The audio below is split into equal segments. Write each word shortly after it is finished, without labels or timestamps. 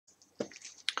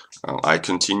I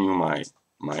continue my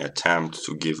attempt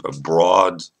to give a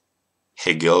broad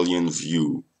Hegelian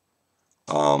view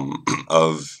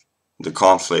of the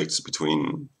conflicts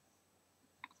between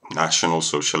National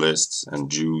Socialists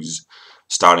and Jews,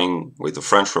 starting with the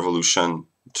French Revolution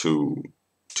to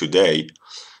today.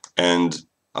 And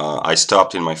I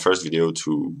stopped in my first video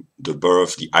to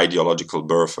the ideological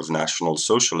birth of National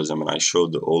Socialism, and I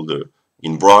showed all the,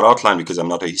 in broad outline, because I'm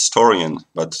not a historian,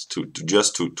 but to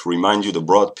remind you the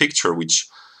broad picture which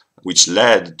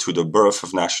led to the birth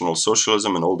of National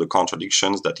Socialism and all the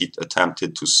contradictions that it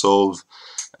attempted to solve,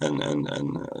 and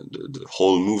the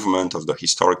whole movement of the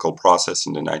historical process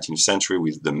in the 19th century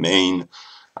with the main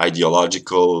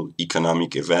ideological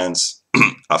economic events.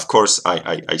 Of course,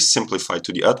 I simplify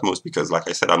to the utmost because, like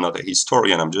I said, I'm not a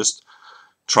historian. I'm just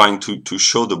trying to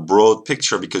show the broad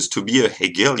picture, because to be a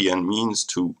Hegelian means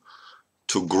to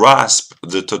grasp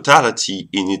the totality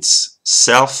in its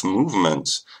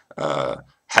self-movement.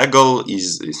 Hegel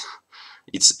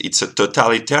it's a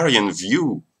totalitarian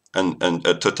view and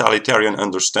a totalitarian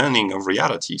understanding of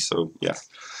reality. So yeah.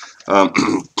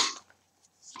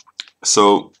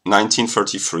 So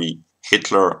 1933,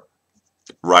 Hitler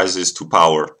rises to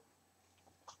power,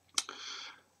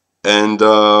 and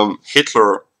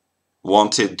Hitler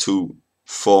wanted to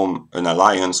form an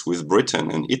alliance with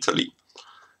Britain and Italy.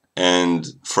 And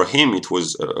for him, it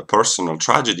was a personal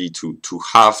tragedy to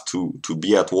have to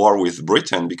be at war with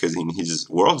Britain, because in his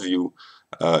worldview,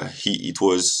 it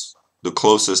was the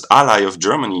closest ally of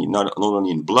Germany, not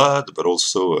only in blood, but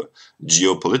also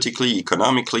geopolitically,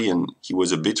 economically, and he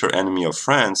was a bitter enemy of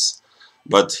France.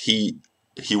 But he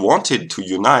wanted to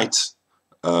unite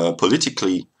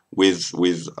politically with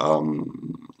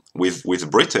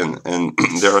Britain, and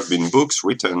there have been books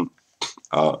written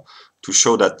to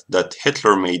show that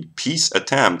Hitler made peace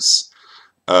attempts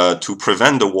to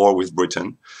prevent the war with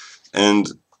Britain.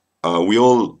 And we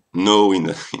all know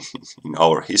in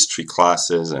our history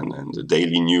classes and the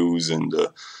daily news and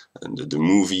the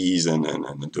movies and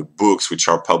the books which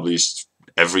are published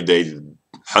every day,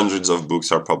 hundreds of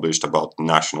books are published about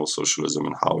National Socialism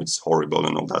and how it's horrible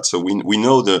and all that. So we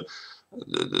know the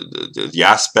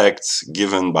aspects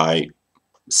given by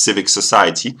civic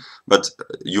society, but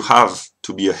you have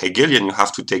to be a Hegelian, you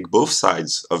have to take both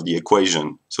sides of the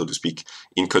equation, so to speak,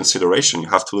 in consideration. You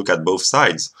have to look at both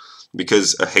sides,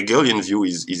 because a Hegelian view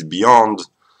is beyond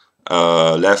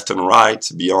left and right,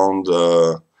 beyond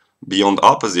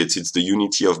opposites. It's the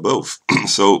unity of both.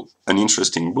 So an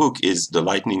interesting book is The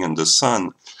Lightning and the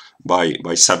Sun by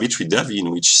Savitri Devi, in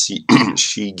which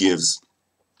she gives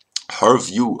her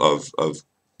view of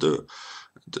the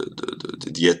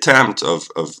attempt of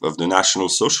the National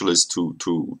Socialists to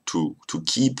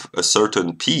keep a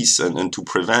certain peace and to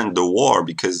prevent the war,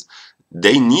 because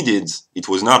they needed, it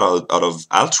was not out of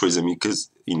altruism, because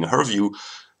in her view,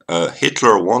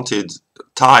 Hitler wanted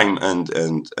time and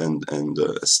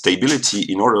stability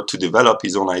in order to develop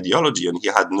his own ideology, and he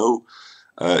had no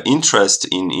interest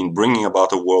in bringing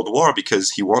about a world war,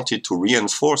 because he wanted to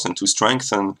reinforce and to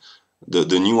strengthen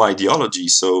the new ideology.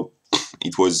 So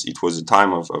it was a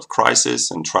time of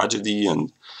crisis and tragedy,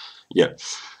 and yeah.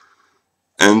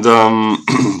 And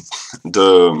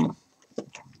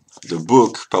the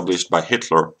book published by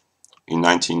Hitler in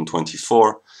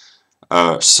 1924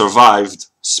 survived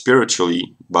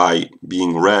spiritually by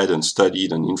being read and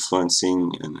studied and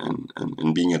influencing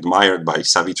and being admired by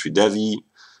Savitri Devi,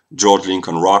 George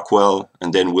Lincoln Rockwell,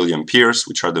 and then William Pierce,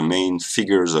 which are the main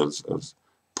figures of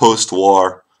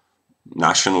post-war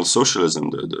National Socialism,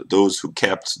 those who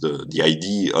kept the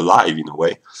idea alive in a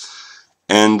way.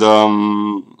 And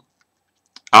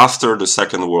after the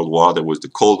Second World War, there was the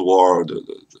Cold War.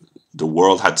 The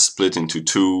world had split into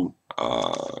two: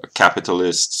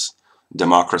 capitalists,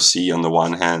 democracy on the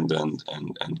one hand,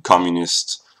 and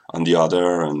communists on the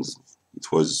other. And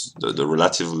it was the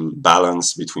relative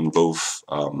balance between both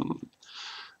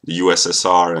the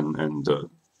USSR and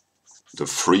the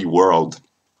free world.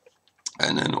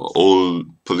 And then all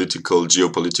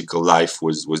geopolitical life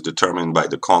was determined by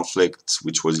the conflict,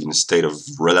 which was in a state of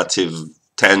relative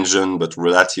tension but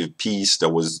relative peace. There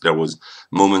was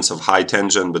moments of high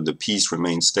tension, but the peace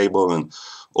remained stable, and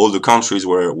all the countries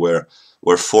were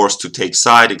forced to take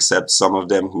side, except some of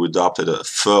them who adopted a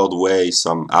third way,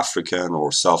 some African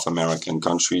or South American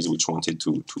countries which wanted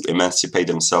to emancipate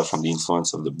themselves from the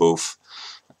influence of both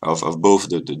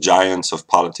the giants of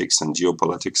politics and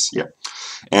geopolitics. Yeah.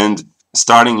 And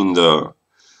starting in the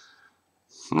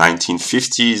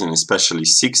 1950s and especially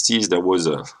 60s, there was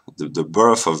the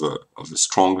birth of a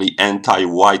strongly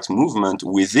anti-white movement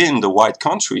within the white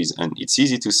countries. And it's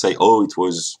easy to say, oh, it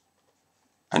was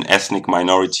an ethnic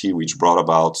minority which brought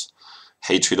about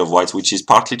hatred of whites, which is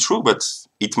partly true, but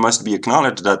it must be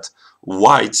acknowledged that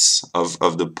whites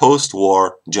of the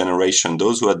post-war generation,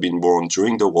 those who had been born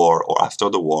during the war or after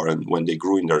the war, and when they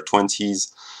grew in their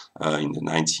 20s, in the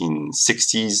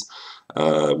 1960s,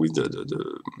 with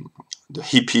the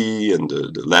hippie and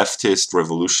the leftist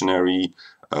revolutionary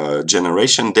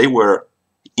generation, they were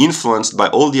influenced by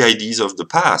all the ideas of the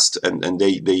past, and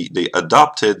they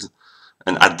adopted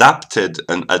and adapted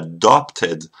and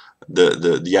adopted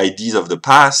the ideas of the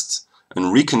past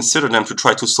and reconsidered them to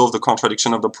try to solve the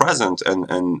contradiction of the present,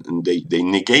 and they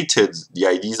negated the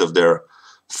ideas of their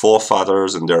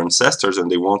forefathers and their ancestors, and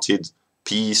they wanted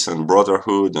peace and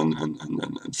brotherhood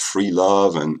and free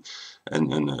love and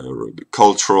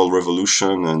cultural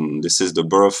revolution. And this is the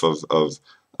birth of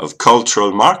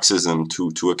cultural Marxism,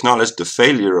 to acknowledge the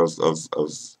failure of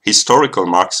historical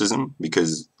Marxism,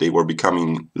 because they were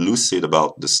becoming lucid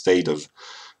about the state of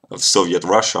Soviet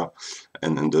Russia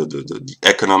and the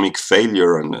economic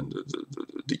failure and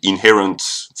the inherent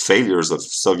failures of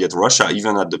Soviet Russia.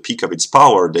 Even at the peak of its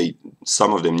power,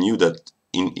 some of them knew that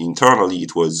internally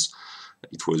it was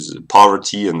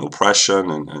poverty and oppression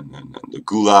and the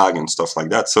gulag and stuff like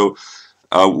that. So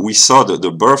we saw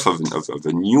the birth of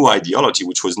a new ideology,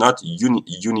 which was not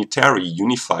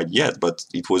unified yet, but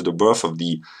it was the birth of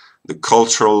the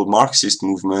cultural Marxist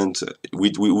movement,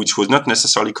 which was not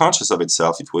necessarily conscious of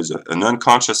itself. It was an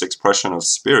unconscious expression of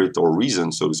spirit or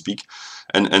reason, so to speak,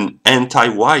 an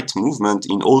anti-white movement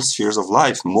in all spheres of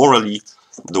life. Morally,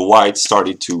 the whites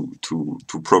started to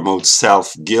promote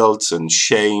self-guilt and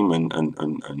shame and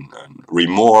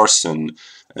remorse and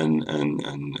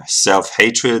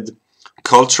self-hatred.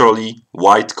 Culturally,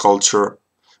 white culture,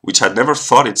 which had never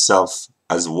thought itself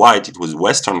as white, it was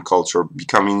Western culture,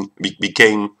 became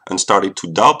and started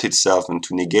to doubt itself and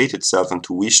to negate itself and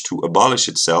to wish to abolish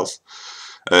itself.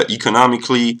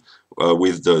 Economically,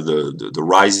 with the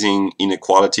rising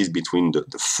inequalities between the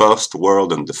first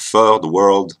world and the third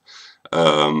world,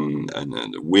 and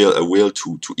a will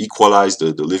to equalize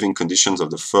the living conditions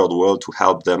of the third world, to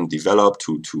help them develop,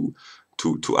 to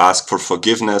ask for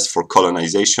forgiveness for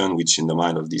colonization, which in the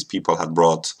mind of these people had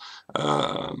brought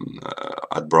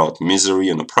misery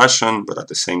and oppression, but at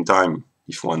the same time,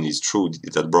 if one is true,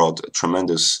 it had brought a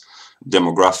tremendous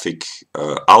demographic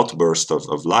outburst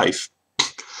of life.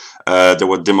 There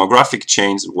were demographic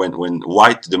change when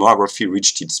white demography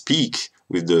reached its peak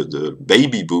with the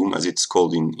baby boom, as it's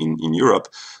called in Europe.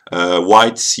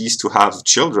 Whites ceased to have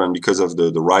children because of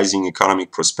the rising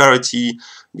economic prosperity,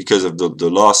 because of the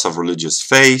loss of religious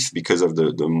faith, because of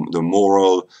the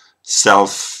moral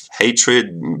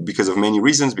self-hatred, because of many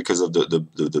reasons, because of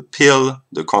the pill,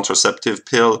 the contraceptive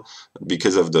pill,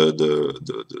 because of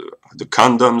the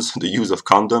condoms, the use of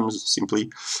condoms, simply,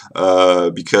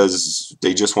 because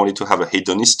they just wanted to have a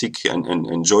hedonistic and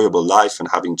enjoyable life,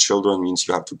 and having children means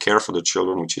you have to care for the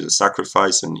children, which is a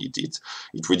sacrifice, and it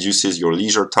reduces your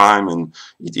leisure time, and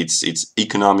it's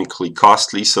economically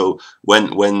costly. So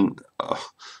when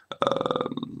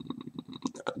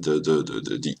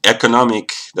the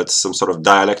economic, that's some sort of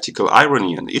dialectical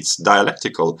irony, and it's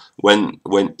dialectical. When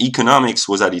economics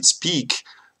was at its peak,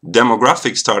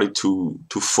 demographics started to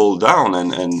fall down,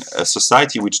 and a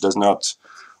society which does not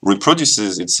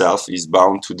reproduces itself is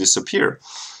bound to disappear.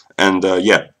 And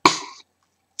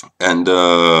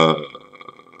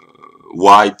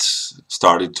white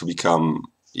started to become,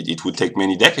 it would take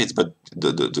many decades, but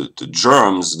the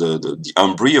germs, the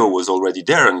embryo was already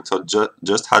there, and it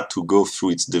just had to go through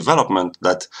its development,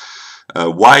 that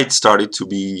white started to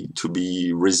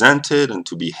be resented and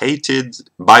to be hated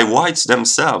by whites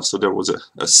themselves. So there was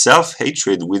a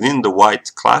self-hatred within the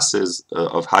white classes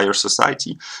of higher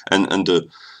society, and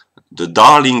the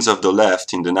darlings of the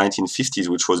left in the 1950s,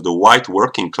 which was the white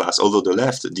working class, although the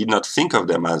left did not think of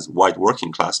them as white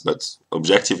working class, but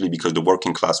objectively, because the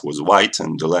working class was white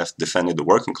and the left defended the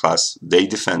working class, they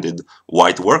defended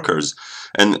white workers.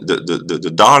 And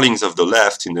the darlings of the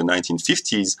left in the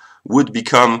 1950s would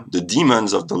become the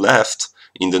demons of the left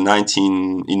in the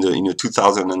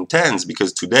 2010s,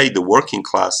 because today the working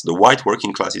class, the white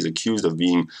working class, is accused of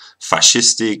being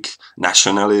fascistic,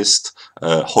 nationalist,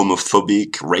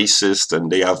 homophobic, racist, and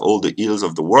they have all the ills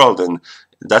of the world, and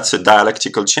that's a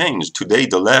dialectical change. Today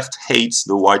the left hates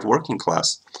the white working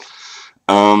class.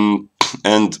 And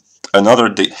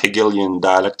another Hegelian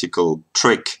dialectical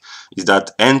trick is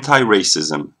that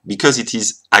anti-racism, because it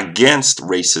is against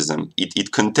racism,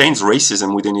 it contains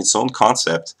racism within its own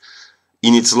concept,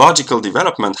 in its logical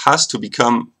development has to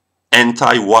become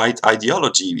anti-white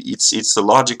ideology. It's a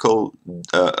logical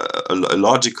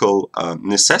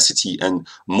necessity, and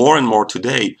more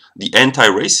today, the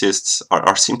anti-racists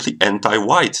are simply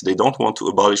anti-white. They don't want to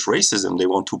abolish racism. They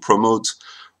want to promote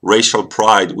racial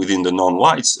pride within the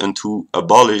non-whites and to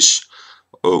abolish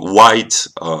white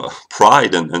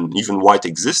pride and even white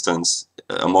existence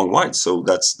among whites. So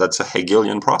that's a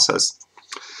Hegelian process.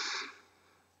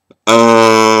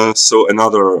 So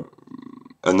another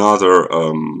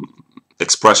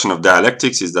expression of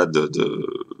dialectics is that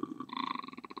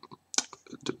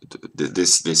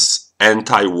this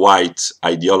anti-white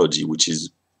ideology, which is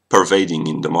pervading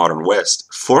in the modern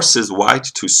West, forces white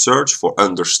to search for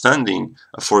understanding,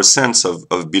 for a sense of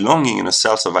belonging and a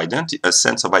sense of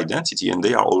identity, and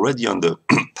they are already on the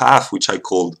path which I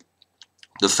called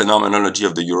the phenomenology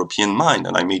of the European mind,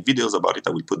 and I made videos about it.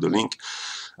 I will put the link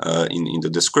in the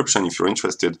description if you're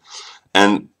interested.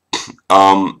 And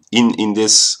in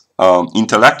this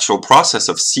intellectual process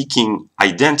of seeking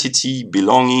identity,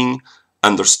 belonging,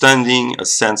 understanding, a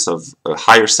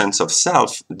higher sense of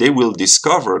self, they will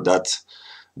discover that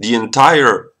the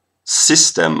entire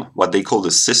system, what they call the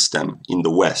system in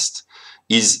the West,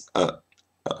 is a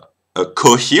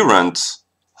coherent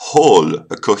whole,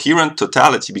 a coherent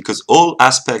totality, because all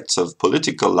aspects of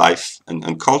political life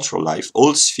and cultural life,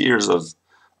 all spheres of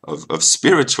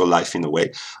spiritual life in a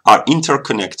way, are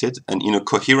interconnected and in a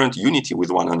coherent unity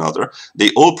with one another. They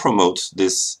all promote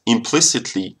this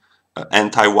implicitly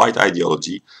anti-white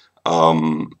ideology.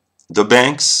 The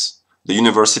banks, the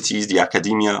universities, the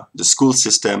academia, the school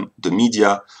system, the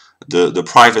media, the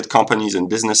private companies and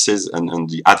businesses, and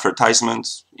the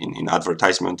advertisement. In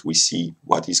advertisement, we see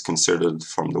what is considered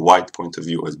from the white point of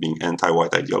view as being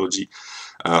anti-white ideology.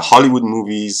 Hollywood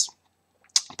movies,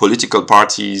 political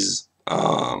parties,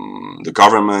 the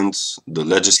government, the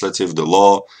legislative, the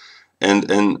law,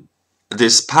 and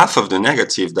this path of the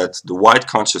negative that the white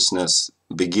consciousness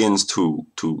begins to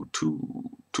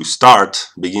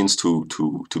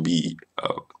be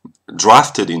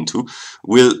drafted into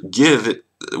will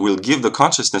give the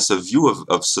consciousness a view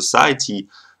of society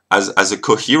as a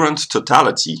coherent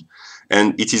totality.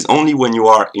 And it is only when you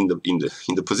are in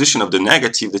the position of the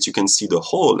negative that you can see the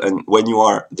whole. And when you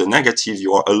are the negative,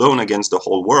 you are alone against the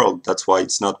whole world. That's why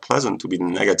it's not pleasant to be the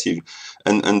negative.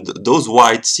 And those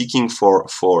whites seeking for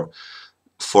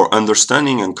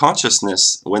understanding and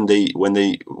consciousness, when they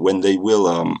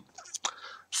will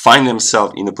find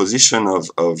themselves in a position of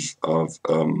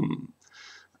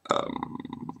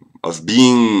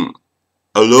being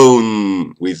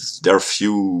alone with their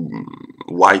few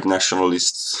white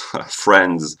nationalist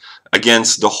friends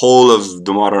against the whole of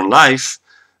the modern life,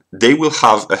 they will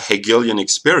have a Hegelian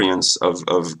experience of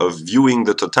viewing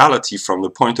the totality from the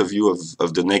point of view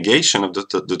of the negation of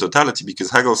the totality,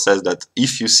 because Hegel says that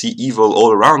if you see evil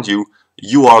all around you,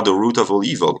 you are the root of all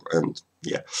evil. And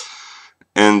yeah,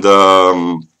 and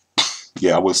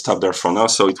yeah, I will stop there for now.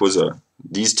 So it was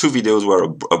these two videos were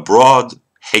a broad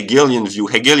Hegelian view.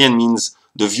 Hegelian means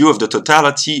the view of the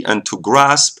totality, and to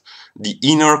grasp the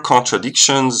inner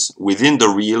contradictions within the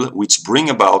real which bring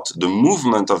about the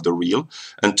movement of the real,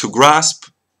 and to grasp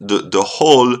the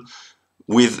whole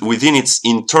within its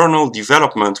internal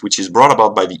development, which is brought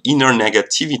about by the inner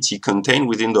negativity contained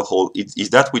within the whole. It is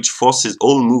that which forces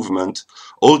all movement,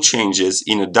 all changes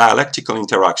in a dialectical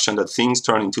interaction, that things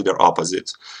turn into their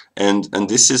opposite. And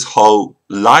this is how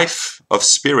life of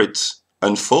spirit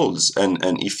unfolds. And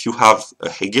if you have a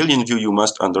Hegelian view, you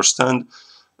must understand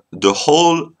the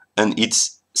whole and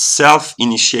its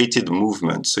self-initiated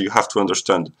movement. So you have to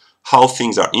understand how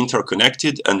things are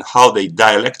interconnected and how they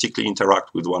dialectically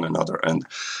interact with one another. And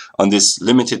on this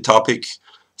limited topic,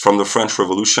 from the French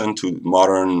Revolution to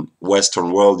modern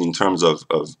Western world in terms of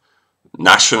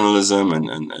nationalism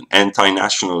and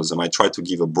anti-nationalism, I try to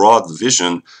give a broad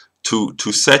vision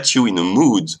to set you in a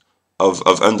mood of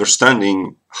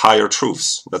understanding higher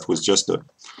truths. That was just the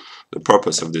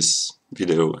purpose of this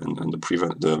video and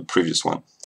the previous one.